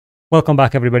Welcome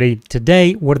back everybody.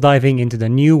 Today we're diving into the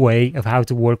new way of how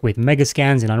to work with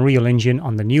Megascans in Unreal Engine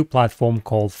on the new platform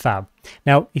called Fab.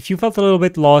 Now, if you felt a little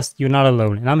bit lost, you're not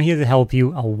alone, and I'm here to help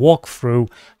you. I'll walk through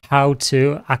how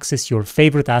to access your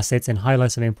favorite assets and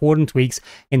highlight some important tweaks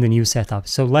in the new setup.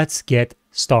 So let's get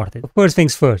started. First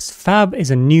things first, Fab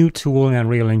is a new tool in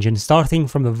Unreal Engine starting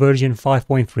from the version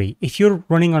 5.3. If you're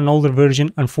running on an older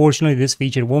version, unfortunately this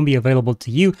feature won't be available to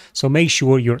you, so make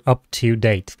sure you're up to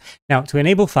date. Now, to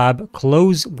enable Fab,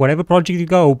 close whatever project you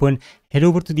got open, head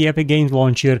over to the Epic Games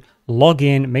Launcher, log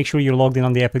in, make sure you're logged in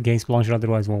on the Epic Games Launcher,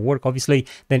 otherwise it won't work obviously.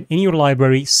 Then in your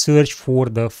library, search for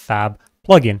the Fab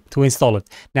plugin to install it.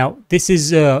 Now, this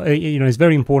is, it's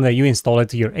very important that you install it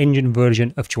to your engine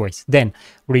version of choice. Then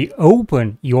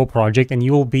reopen your project and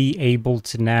you'll be able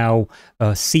to now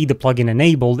see the plugin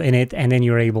enabled in it, and then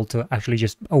you're able to actually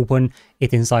just open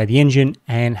it inside the engine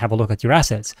and have a look at your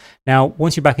assets. Now,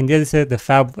 once you're back in the editor, the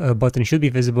Fab button should be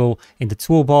visible in the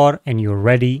toolbar and you're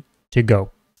ready to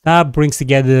go. Fab brings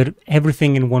together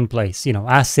everything in one place,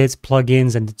 assets,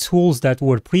 plugins, and the tools that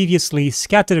were previously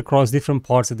scattered across different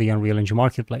parts of the Unreal Engine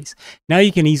marketplace. Now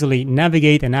you can easily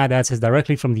navigate and add assets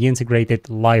directly from the integrated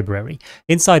library.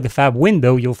 Inside the Fab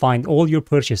window, you'll find all your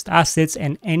purchased assets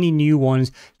and any new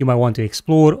ones you might want to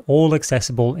explore, all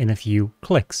accessible in a few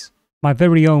clicks. My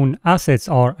very own assets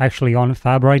are actually on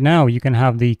Fab right now. You can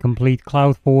have the complete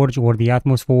Cloud Forge or the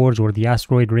Atmos Forge or the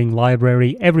Asteroid Ring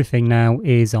library. Everything now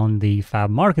is on the Fab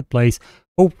marketplace.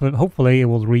 Hopefully it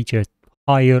will reach a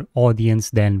higher audience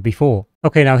than before.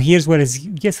 Okay, now here's where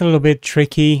it gets a little bit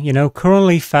tricky.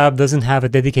 Currently Fab doesn't have a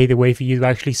dedicated way for you to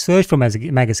actually search for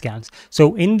Megascans.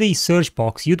 So in the search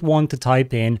box, you'd want to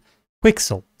type in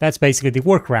Quixel. That's basically the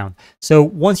workaround. So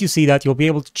once you see that, you'll be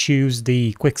able to choose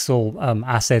the Quixel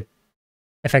asset,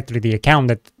 effectively the account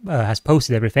that has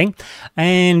posted everything,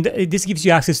 and this gives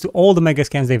you access to all the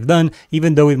Megascans they've done,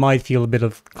 even though it might feel a bit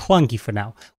of clunky for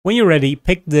now. When you're ready,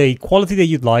 pick the quality that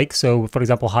you'd like, so for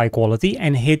example high quality,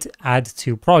 and hit add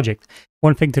to project.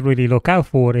 One thing to really look out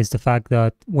for is the fact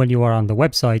that when you are on the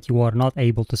website, you are not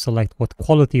able to select what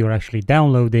quality you're actually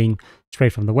downloading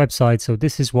straight from the website. So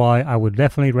this is why I would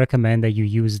definitely recommend that you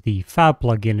use the Fab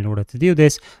plugin in order to do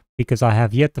this, because I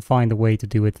have yet to find a way to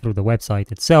do it through the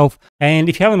website itself. And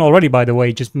if you haven't already, by the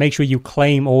way, just make sure you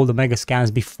claim all the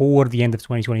Megascans before the end of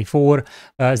 2024,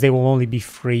 as they will only be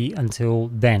free until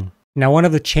then. Now, one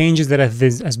of the changes that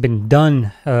has been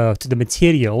done to the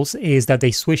materials is that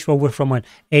they switched over from an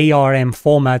ARM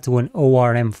format to an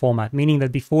ORM format, meaning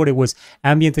that before it was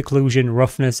ambient occlusion,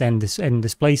 roughness, and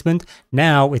displacement.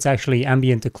 Now it's actually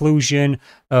ambient occlusion,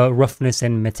 roughness,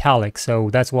 and metallic. So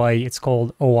that's why it's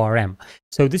called ORM.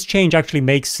 So this change actually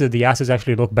makes the assets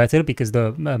actually look better because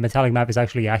the metallic map is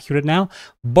actually accurate now,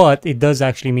 but it does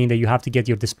actually mean that you have to get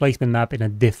your displacement map in a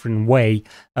different way.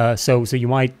 So you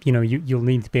might, you'll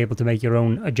need to be able to make your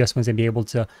own adjustments and be able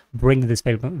to bring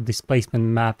the displacement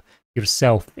map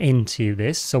yourself into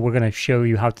this. So we're going to show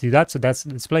you how to do that. So that's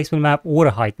the displacement map or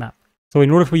a height map. So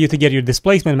in order for you to get your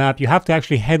displacement map, you have to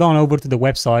actually head on over to the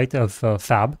website of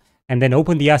Fab, and then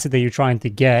open the asset that you're trying to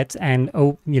get, and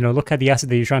look at the asset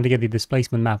that you're trying to get the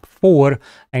displacement map for,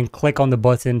 and click on the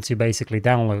button to basically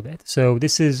download it. So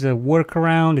this is a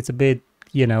workaround. It's a bit,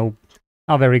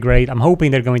 not very great. I'm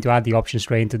hoping they're going to add the option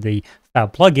straight into the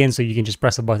Fab plugin, so you can just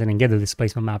press a button and get the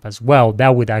displacement map as well.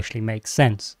 That would actually make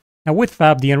sense. Now with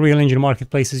Fab, the Unreal Engine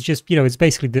marketplace is just, it's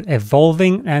basically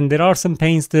evolving, and there are some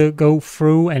pains to go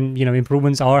through, and,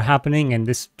 improvements are happening, and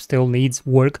this still needs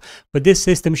work. But this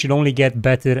system should only get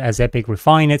better as Epic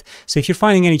refine it. So if you're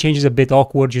finding any changes a bit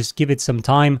awkward, just give it some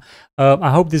time.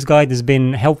 I hope this guide has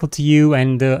been helpful to you.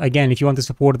 And again, if you want to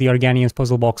support the Organians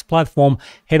Puzzle Box platform,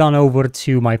 head on over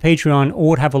to my Patreon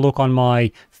or have a look on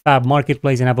my Fab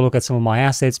marketplace and have a look at some of my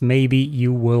assets. Maybe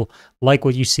you will like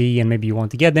what you see and maybe you want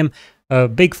to get them.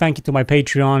 Big thank you to my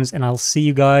Patreons, and I'll see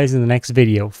you guys in the next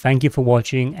video. Thank you for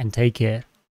watching and take care.